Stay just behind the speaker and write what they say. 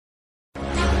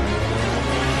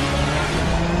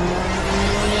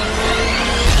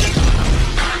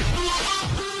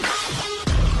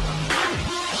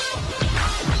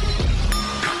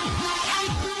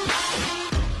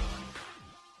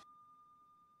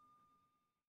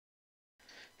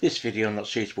This video not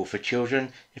suitable for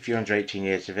children. If you're under 18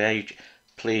 years of age,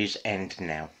 please end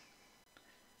now.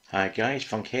 Hi guys,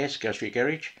 Funk here, Scale Street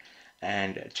Garage,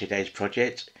 and today's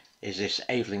project is this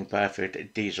Aveling Barford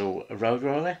diesel road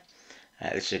roller.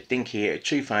 It's a Dinky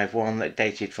 251 that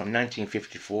dated from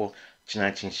 1954 to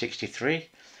 1963.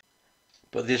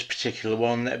 But this particular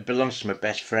one belongs to my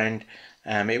best friend.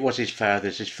 It was his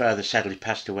father's. His father sadly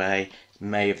passed away in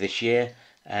May of this year,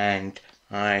 and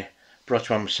I brought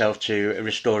it on myself to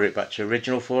restore it back to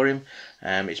original for him.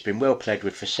 It's been well played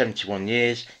with for 71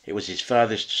 years. It was his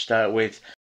father's to start with.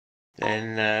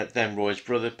 Then Roy's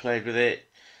brother played with it.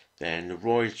 Then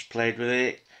Roy's played with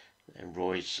it. Then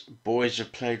Roy's boys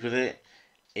have played with it.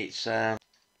 It's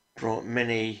brought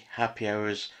many happy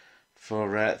hours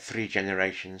for 3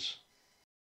 generations.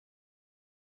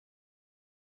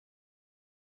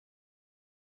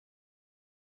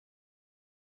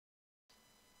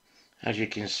 As you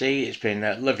can see, it's been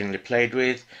lovingly played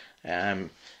with.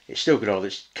 It's still got all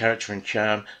its character and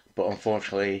charm, but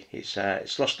unfortunately it's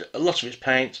lost a lot of its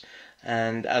paint,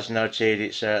 and as noted,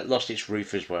 it's lost its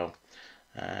roof as well.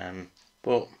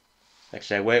 But like I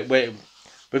say, we're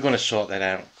going to sort that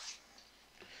out,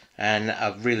 and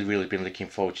I've really been looking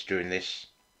forward to doing this.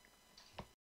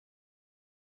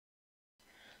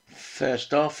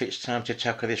 First off, it's time to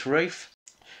tackle this roof.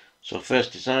 So I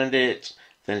first designed it,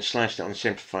 then sliced it on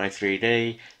Simplify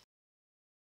 3D,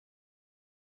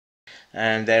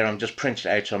 and there I'm just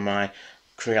printing it out on my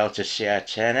Crealta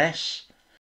CR10S.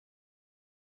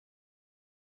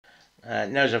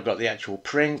 Now as I've got the actual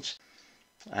print,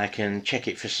 I can check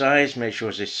it for size, make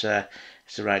sure it's the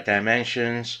right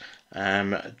dimensions.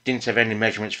 Didn't have any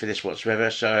measurements for this whatsoever,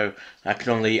 so I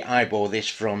can only eyeball this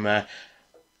from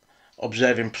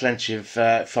observing plenty of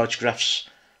photographs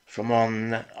from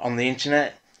on the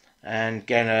internet and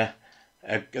getting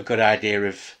a good idea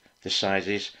of the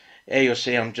sizes. Here you'll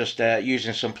see I'm just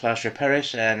using some plaster of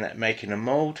Paris and making a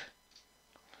mould.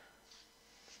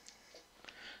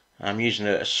 I'm using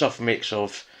a soft mix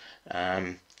of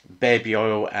baby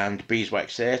oil and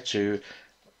beeswax there to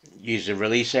use a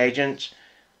release agent,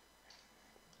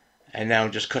 and now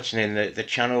I'm just cutting in the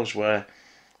channels where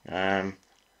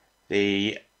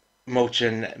the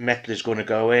molten metal is going to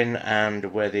go in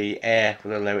and where the air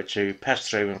will allow it to pass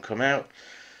through and come out.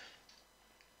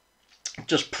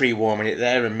 Just pre-warming it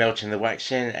there and melting the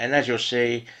wax in, and as you'll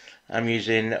see I'm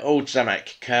using old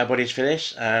Zamac car bodies for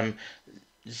this.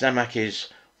 Zamac is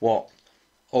what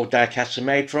all die-casts are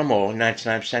made from, or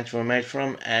 99% of them are made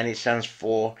from, and it stands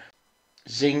for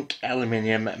zinc,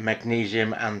 aluminium,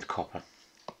 magnesium and copper.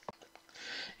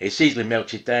 It's easily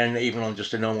melted down even on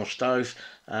just a normal stove.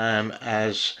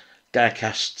 As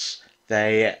die-casts,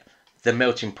 the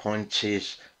melting point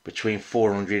is between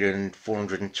 400 and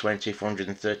 420,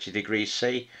 430 degrees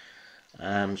C.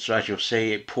 So as you'll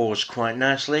see, it pours quite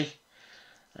nicely.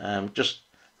 Just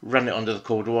run it under the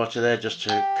cold water there just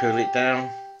to cool it down,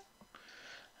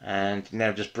 and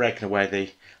now just breaking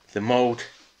away the mould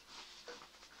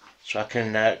so I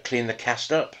can clean the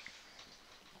cast up.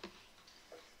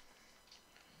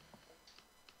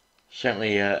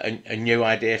 Certainly a new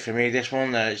idea for me, this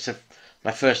one. It's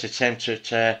my first attempt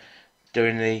at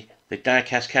doing the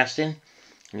die-cast casting, and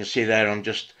you'll see there I'm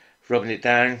just rubbing it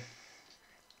down,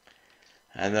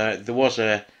 and there was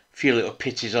a few little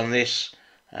pitties on this.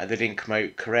 They didn't come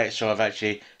out correct, so I've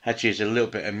actually had to use a little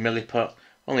bit of milliput,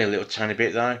 only a little tiny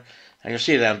bit though, and you'll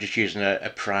see that I'm just using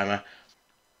a primer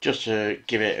just to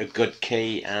give it a good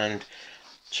key and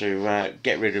to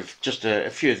get rid of just a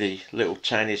few of the little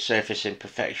tiny surface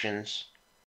imperfections.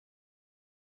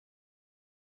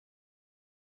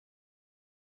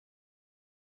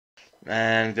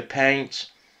 And the paint,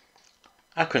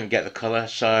 I couldn't get the colour,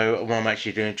 so what I'm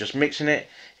actually doing is just mixing it.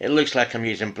 It looks like I'm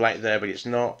using black there, but it's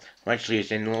not. I'm actually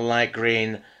using light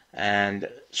green and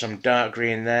some dark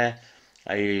green there.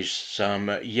 I use some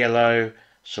yellow,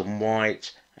 some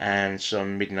white and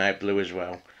some midnight blue as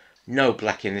well. No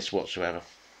black in this whatsoever.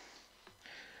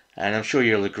 And I'm sure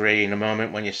you'll agree in a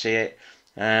moment when you see it.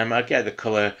 I get the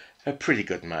colour a pretty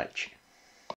good match.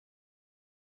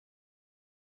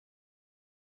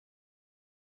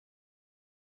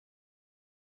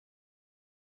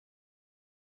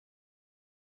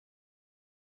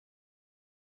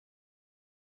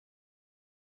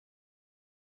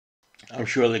 I'm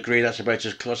sure you'll agree that's about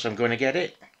as close as I'm going to get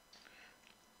it.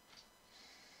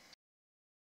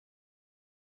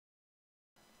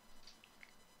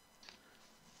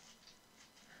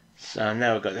 So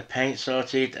now I've got the paint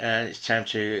sorted and it's time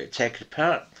to take it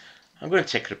apart. I'm going to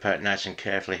take it apart nice and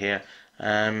carefully here.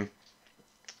 I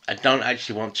don't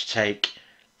actually want to take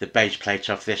the base plate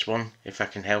off this one if I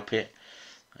can help it.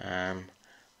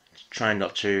 trying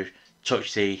not to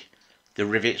touch the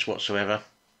rivets whatsoever.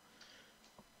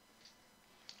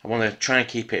 I want to try and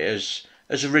keep it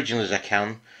as original as I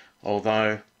can,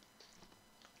 although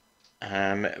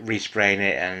respraying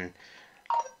it and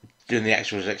doing the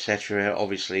axles, etc.,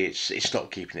 obviously it's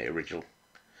not keeping it original.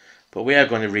 But we are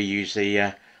going to reuse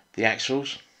the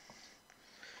axles.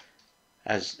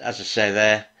 As I say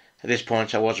there, at this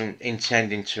point I wasn't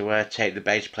intending to take the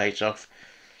base plate off.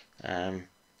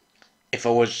 If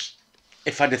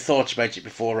I'd have thought about it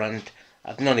beforehand,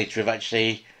 I'd no need to have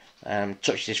actually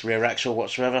touched this rear axle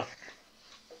whatsoever.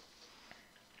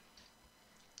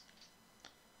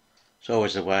 It's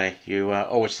always the way, you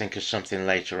always think of something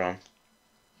later on.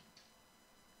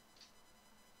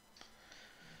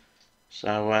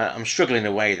 So I'm struggling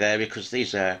away there because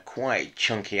these are quite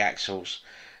chunky axles.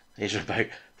 These are about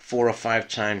 4 or 5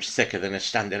 times thicker than a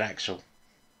standard axle.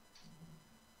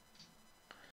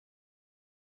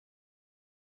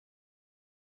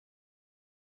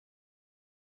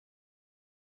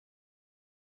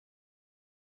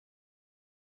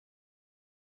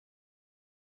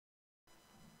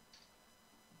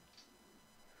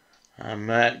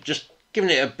 I'm just giving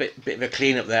it a bit of a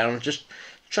clean up there. I'm just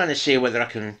trying to see whether I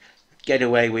can get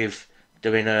away with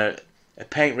doing a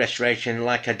paint restoration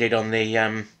like I did on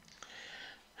the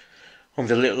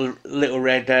little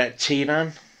red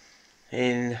T-van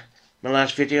in my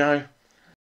last video.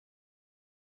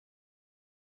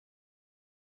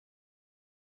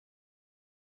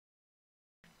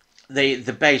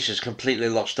 The base has completely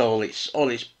lost all its or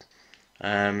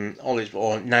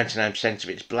 99% of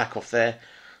its black off there.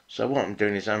 So what I'm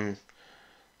doing is I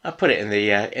put it in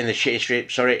the shitty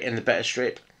strip, sorry, in the better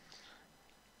strip,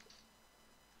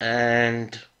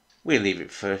 and we leave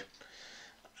it for.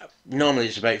 Normally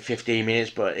it's about 15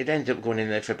 minutes, but it ended up going in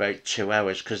there for about 2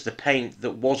 hours because the paint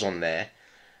that was on there,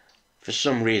 for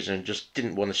some reason, just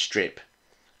didn't want to strip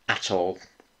at all.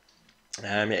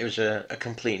 It was a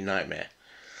complete nightmare.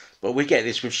 But we get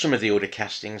this with some of the older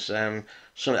castings. I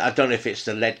don't know if it's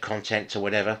the lead content or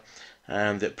whatever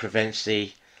that prevents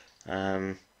the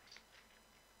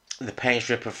paint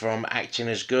stripper from acting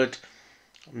as good.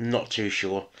 I'm not too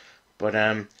sure, but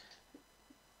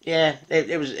yeah,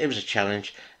 it was a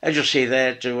challenge. As you'll see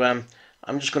there,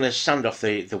 I'm just going to sand off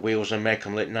the wheels and make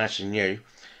them look nice and new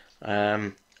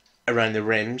around the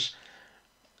rims.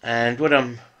 And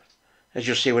as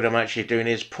you'll see, what I'm actually doing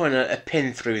is putting a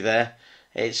pin through there.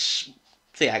 It's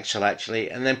the axle actually,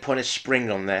 and then putting a spring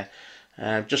on there,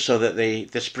 just so that the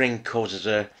spring causes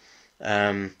a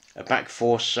back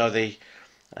force, so the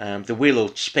wheel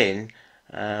will spin,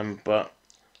 but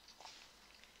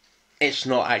it's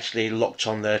not actually locked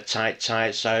on the tight.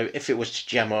 So if it was to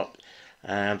jam up,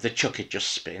 the chuck would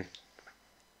just spin.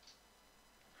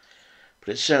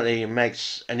 But it certainly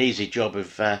makes an easy job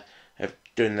of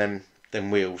doing them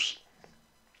wheels.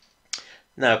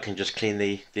 Now I can just clean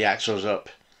the axles up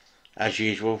as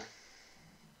usual.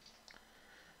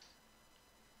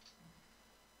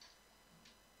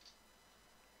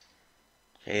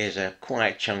 Here's a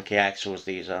quite chunky axles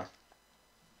these are.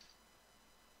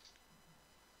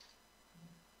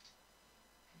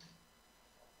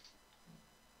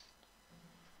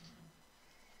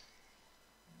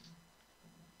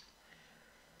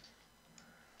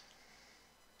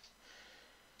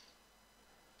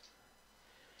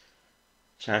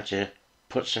 Time to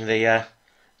put some of the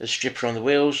stripper on the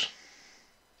wheels.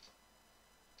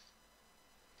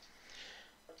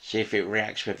 See if it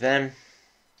reacts with them.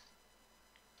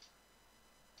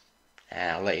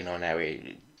 I'll let you know now.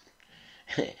 It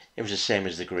was the same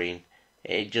as the green.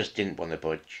 It just didn't want to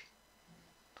budge.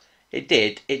 It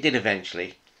did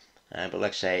eventually, but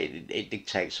like I say, it did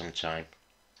take some time.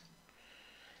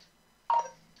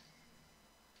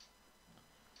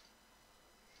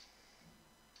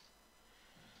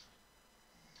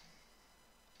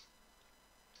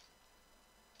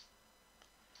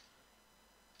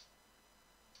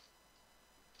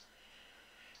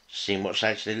 Seeing what's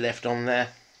actually left on there.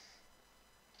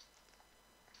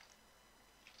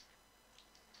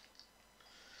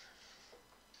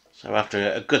 So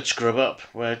after a good scrub up,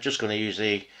 we're just going to use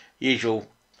the usual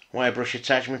wire brush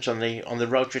attachment on the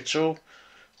rotary tool,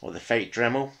 or the fake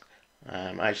Dremel.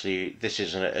 Actually, this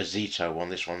isn't a Zito one.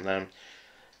 This one,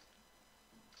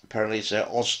 apparently, it's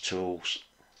Oz Tools,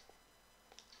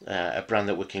 a brand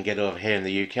that we can get over here in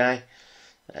the UK.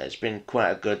 It's been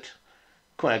quite a good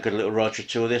little rotary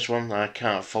tool. This one, I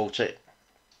can't fault it.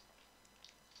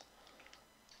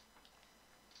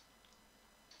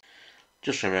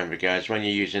 Just remember, guys, when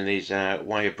you're using these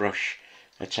wire brush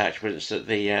attachments, that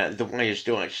the wires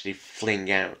don't actually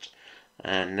fling out.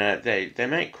 and they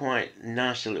make quite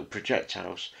nasty little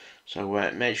projectiles.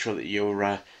 So make sure that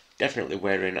you're definitely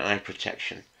wearing eye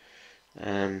protection.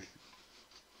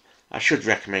 I should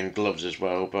recommend gloves as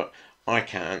well, but I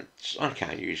can't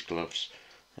use gloves.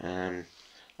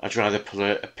 I'd rather pull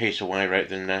a piece of wire out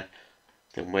than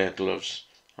wear gloves.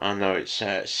 I know it's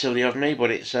silly of me,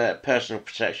 but it's personal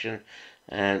protection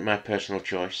and my personal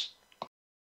choice.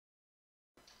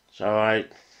 So I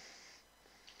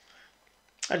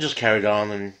just carried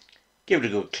on and give it a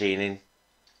good cleaning.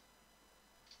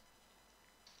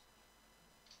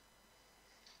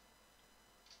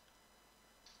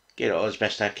 Get it all as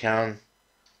best I can.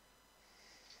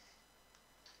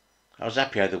 I was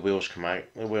happy how the wheels come out.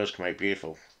 The wheels come out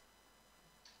beautiful.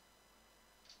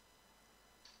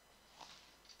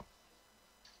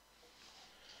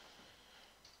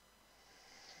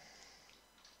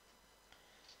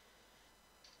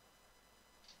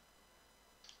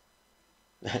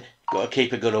 Got to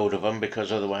keep a good hold of them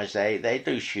because otherwise they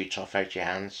do shoot off out your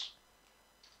hands.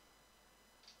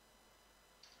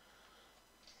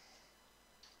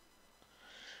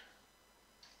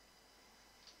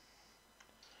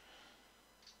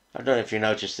 I don't know if you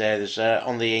noticed there's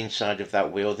on the inside of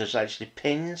that wheel there's actually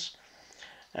pins,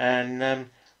 and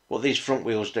what these front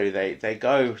wheels do, they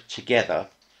go together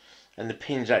and the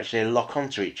pins actually lock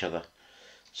onto each other,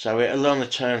 so it'll only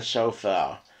turn so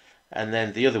far and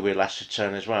then the other wheel has to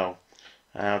turn as well.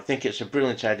 I think it's a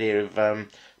brilliant idea of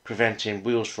preventing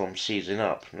wheels from seizing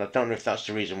up, and I don't know if that's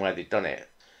the reason why they've done it.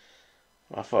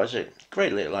 I thought it was a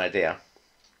great little idea.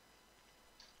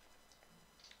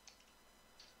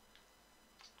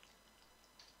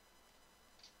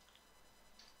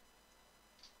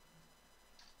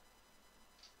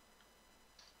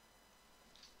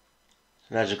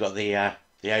 Now I've got the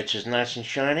outers nice and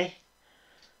shiny,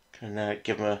 can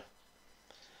give them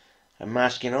a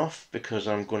masking off because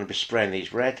I'm going to be spraying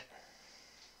these red.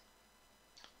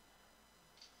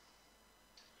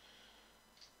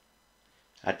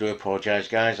 I do apologise,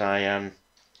 guys. I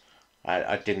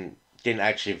didn't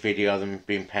actually video them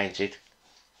being painted.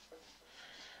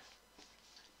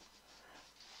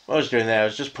 What I was doing there, I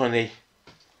was just putting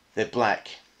the black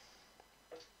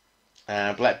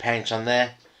paint on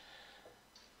there,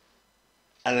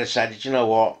 and I decided, you know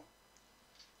what,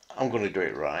 I'm going to do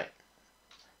it right.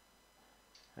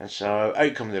 And so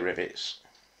out come the rivets,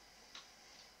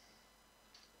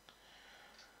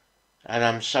 and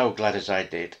I'm so glad as I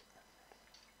did.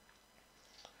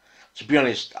 To be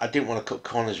honest, I didn't want to cut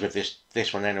corners with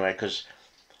this one anyway, because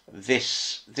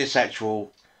this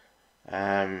actual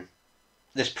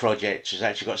this project has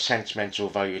actually got sentimental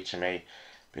value to me,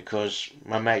 because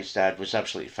my mate's dad was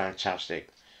absolutely fantastic.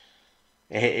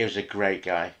 He was a great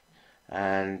guy,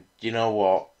 and you know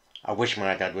what, I wish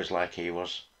my dad was like he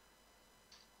was.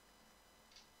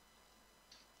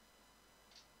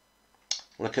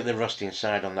 Look at the rust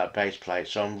inside on that base plate,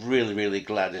 so I'm really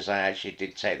glad as I actually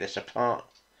did take this apart.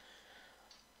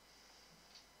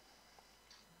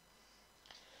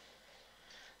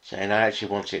 So, and I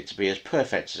actually wanted it to be as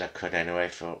perfect as I could anyway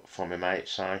for my mate.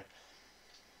 So,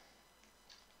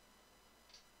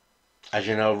 as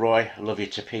you know, Roy, I love you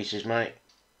to pieces, mate.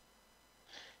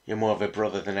 You're more of a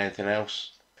brother than anything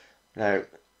else. Now,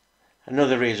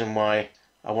 another reason why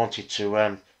I wanted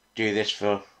to do this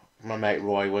for my mate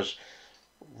Roy was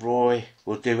Roy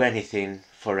will do anything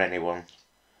for anyone.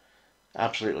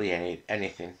 Absolutely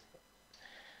anything.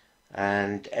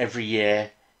 And every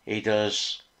year he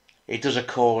does a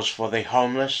cause for the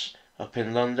homeless up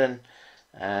in London,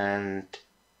 and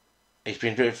he's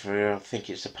been doing it for, I think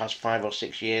it's the past 5 or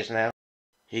 6 years now.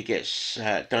 He gets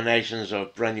donations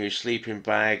of brand new sleeping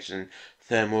bags and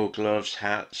thermal gloves,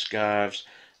 hats, scarves.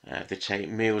 They take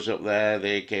meals up there,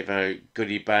 they give out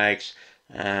goodie bags,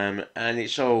 and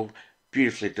it's all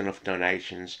beautifully done up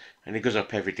donations, and it goes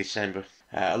up every December,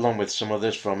 along with some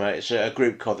others from it's a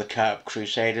group called the Carp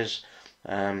Crusaders.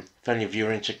 If any of you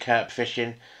are into carp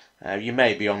fishing, you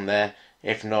may be on there.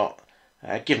 If not,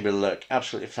 give them a look.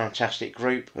 Absolutely fantastic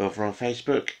group over on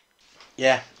Facebook.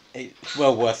 Yeah, it's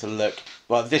well worth a look.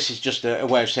 But this is just a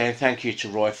way of saying thank you to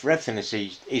Roy for everything that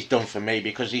he's done for me,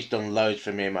 because he's done loads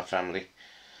for me and my family,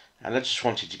 and I just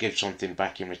wanted to give something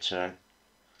back in return.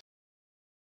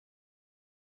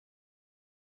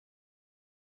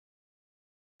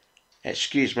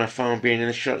 Excuse my phone being in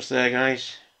the shots there,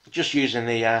 guys. Just using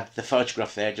the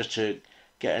photograph there just to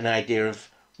get an idea of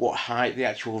what height the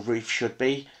actual roof should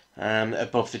be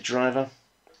above the driver.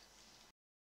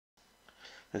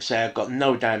 Like I say, I've got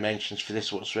no dimensions for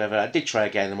this whatsoever. I did try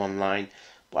getting them online,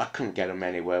 but I couldn't get them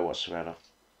anywhere whatsoever.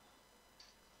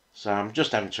 So I'm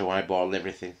just having to eyeball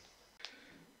everything.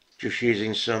 Just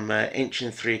using some 1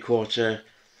 3/4"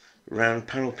 round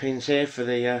panel pins here for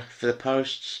the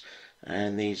posts,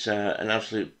 and these are an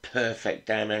absolute perfect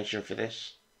dimension for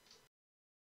this.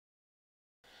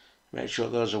 Make sure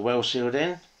those are well sealed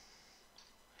in,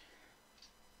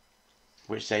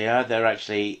 which they are. They're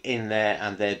actually in there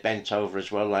and they're bent over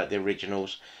as well, like the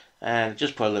originals. And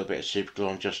just put a little bit of super glue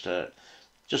on just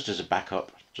as a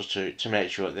backup, just to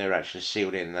make sure that they're actually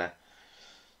sealed in there.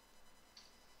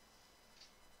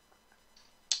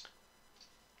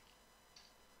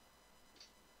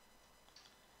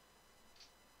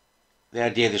 The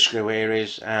idea of the screw here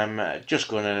is I'm just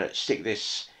going to stick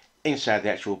this inside the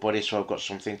actual body, so I've got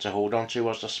something to hold on to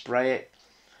whilst I spray it.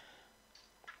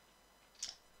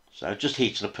 So I've just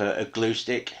heated up a glue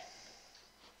stick.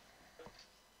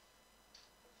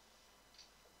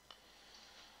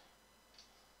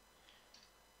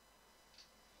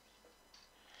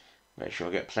 Make sure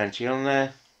I get plenty on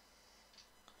there,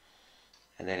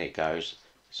 and then it goes.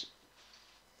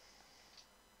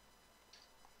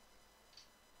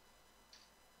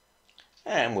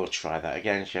 And we'll try that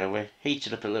again, shall we? Heat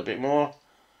it up a little bit more.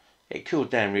 It cooled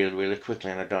down really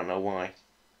quickly, and I don't know why.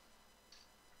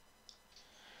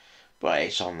 But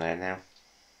it's on there now.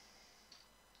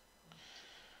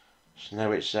 So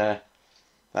now it's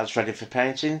that's ready for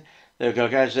painting. There we go,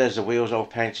 guys. There's the wheels all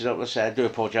painted up. Let's say I do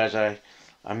apologise.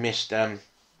 I missed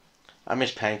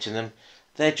painting them.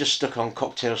 They're just stuck on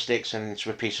cocktail sticks and into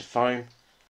a piece of foam.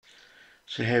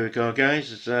 So here we go,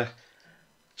 guys. It's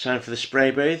time for the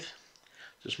spray booth.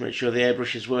 Just make sure the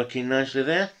airbrush is working nicely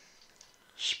there.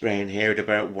 Spraying here at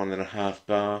about 1.5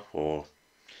 bar or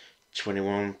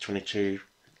 21, 22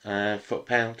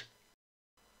 foot-pound.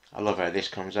 I love how this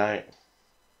comes out.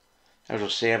 As you'll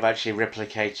see, I've actually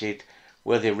replicated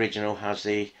where the original has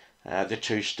the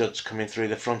 2 studs coming through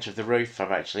the front of the roof.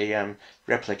 I've actually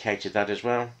replicated that as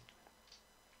well.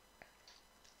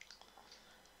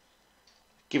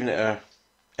 Giving it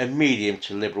a medium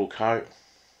to liberal coat.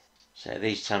 So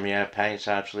these Tamiya paints,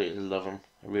 I absolutely love them.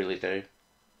 I really do.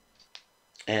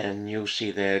 And you'll see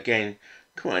there again,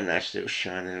 quite a nice little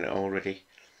shine in it already.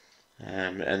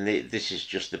 And this is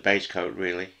just the base coat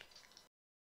really.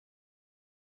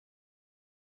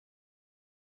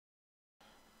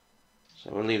 So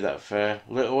we'll leave that for a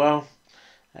little while,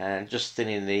 and just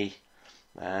thinning the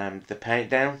paint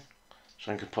down,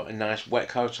 so I can put a nice wet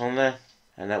coat on there,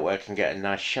 and that way I can get a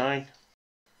nice shine.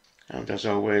 And as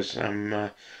always, I'm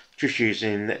just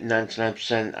using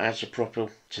 99% isopropyl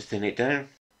to thin it down.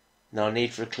 No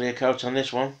need for a clear coat on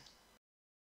this one.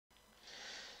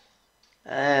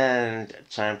 And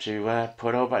time to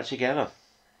put it all back together.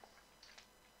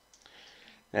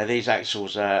 Now these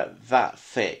axles are that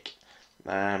thick.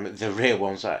 The rear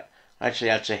ones, I actually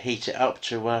had to heat it up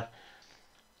to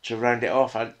round it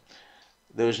off.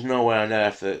 There was no way on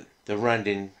earth that the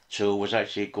rounding tool was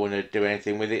actually going to do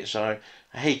anything with it, so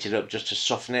I heated it up just to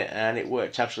soften it, and it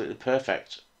worked absolutely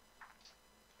perfect.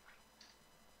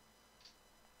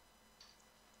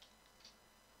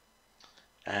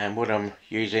 And what I'm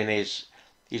using is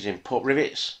put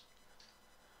rivets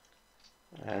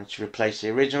to replace the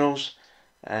originals,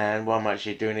 and what I'm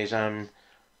actually doing is I'm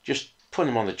just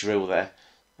putting them on the drill there.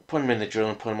 Put them in the drill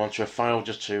and put them onto a file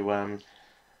just to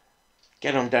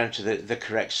get them down to the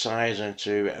correct size, and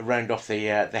to round off the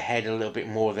head a little bit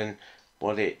more than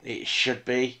what it should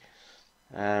be,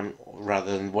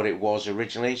 rather than what it was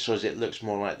originally, so as it looks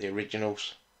more like the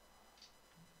originals.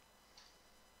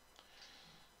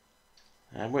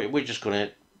 And we're just going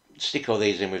to stick all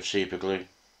these in with super glue.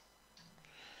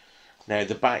 Now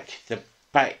the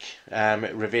back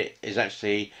rivet is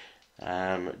actually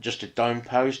just a dome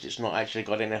post. It's not actually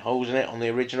got any holes in it on the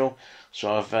original,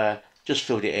 so I've just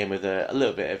filled it in with a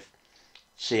little bit of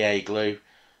CA glue,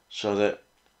 so that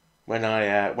when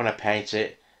I paint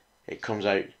it, it comes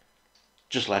out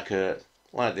just like the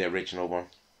original one.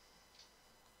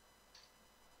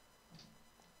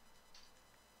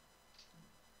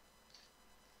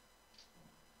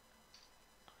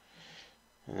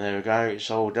 And there we go,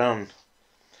 it's all done.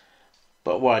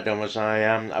 But what I done was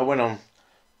I went on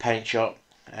Paint Shop.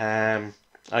 I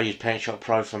use Paint Shop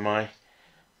Pro for my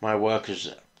work,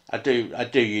 as I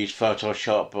do use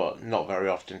Photoshop, but not very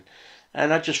often.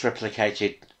 And I just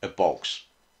replicated a box.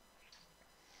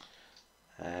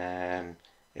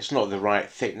 It's not the right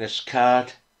thickness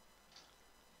card,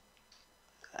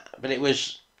 but it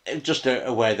was just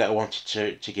a way that I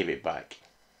wanted to give it back.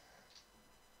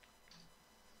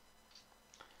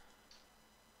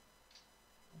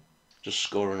 Just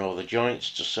scoring all the joints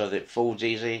just so that it folds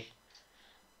easy.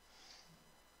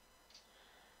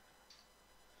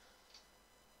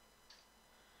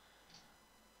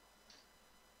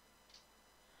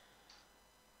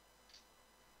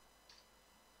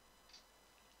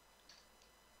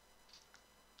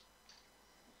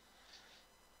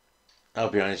 I'll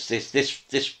be honest,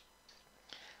 this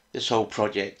whole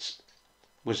project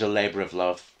was a labour of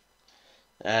love,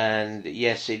 and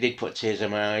yes, it did put tears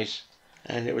in my eyes,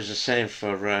 and it was the same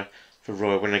for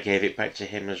Roy when I gave it back to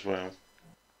him as well.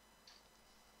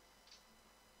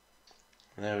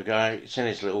 There we go. It's in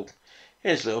his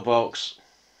little box.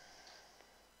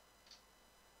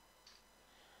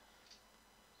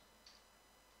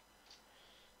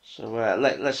 So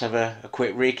let's have a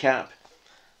quick recap.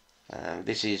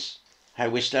 This is how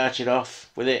we started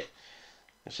off with it.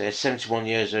 I say 71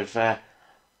 years of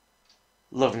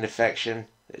love and affection.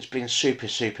 It's been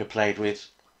super played with.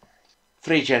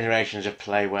 3 generations of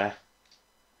playware.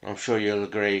 I'm sure you'll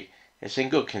agree. It's in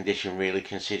good condition, really,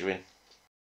 considering.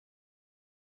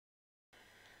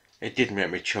 It did make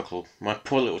me chuckle. My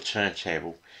poor little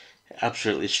turntable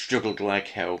absolutely struggled like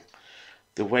hell.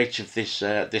 The weight of this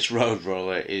road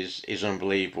roller is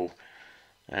unbelievable,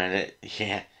 and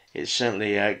it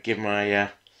certainly give my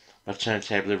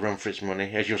turntable a run for its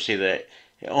money. As you'll see that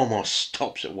it almost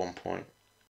stops at one point.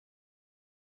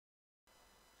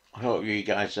 I hope you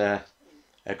guys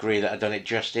agree that I've done it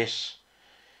justice.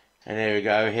 And here we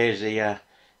go. Here's the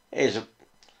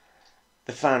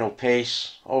final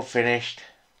piece, all finished.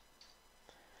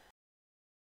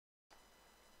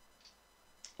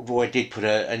 Roy did put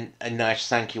a nice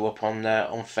thank you up on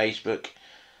Facebook.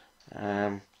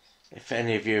 If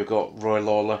any of you have got Roy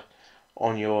Lawler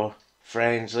on your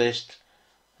friends list,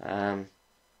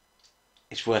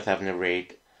 it's worth having a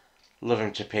read. Love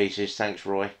him to pieces. Thanks,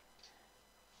 Roy.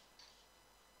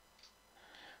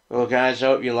 Well, guys, I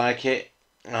hope you like it.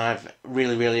 I've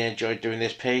really enjoyed doing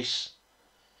this piece.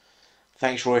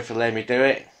 Thanks, Roy, for letting me do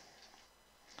it.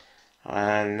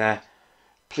 And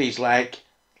please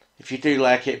if you do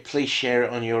like it, please share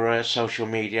it on your social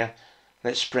media.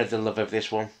 Let's spread the love of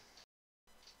this one.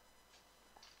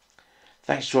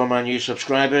 Thanks to all my new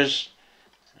subscribers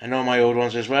and all my old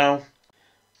ones as well.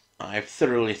 I've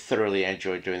thoroughly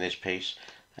enjoyed doing this piece,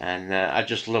 and I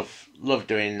just love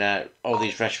doing all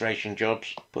these restoration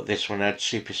jobs, but this one had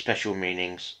super special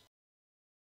meanings.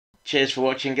 Cheers for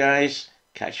watching, guys.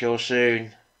 Catch you all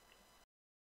soon.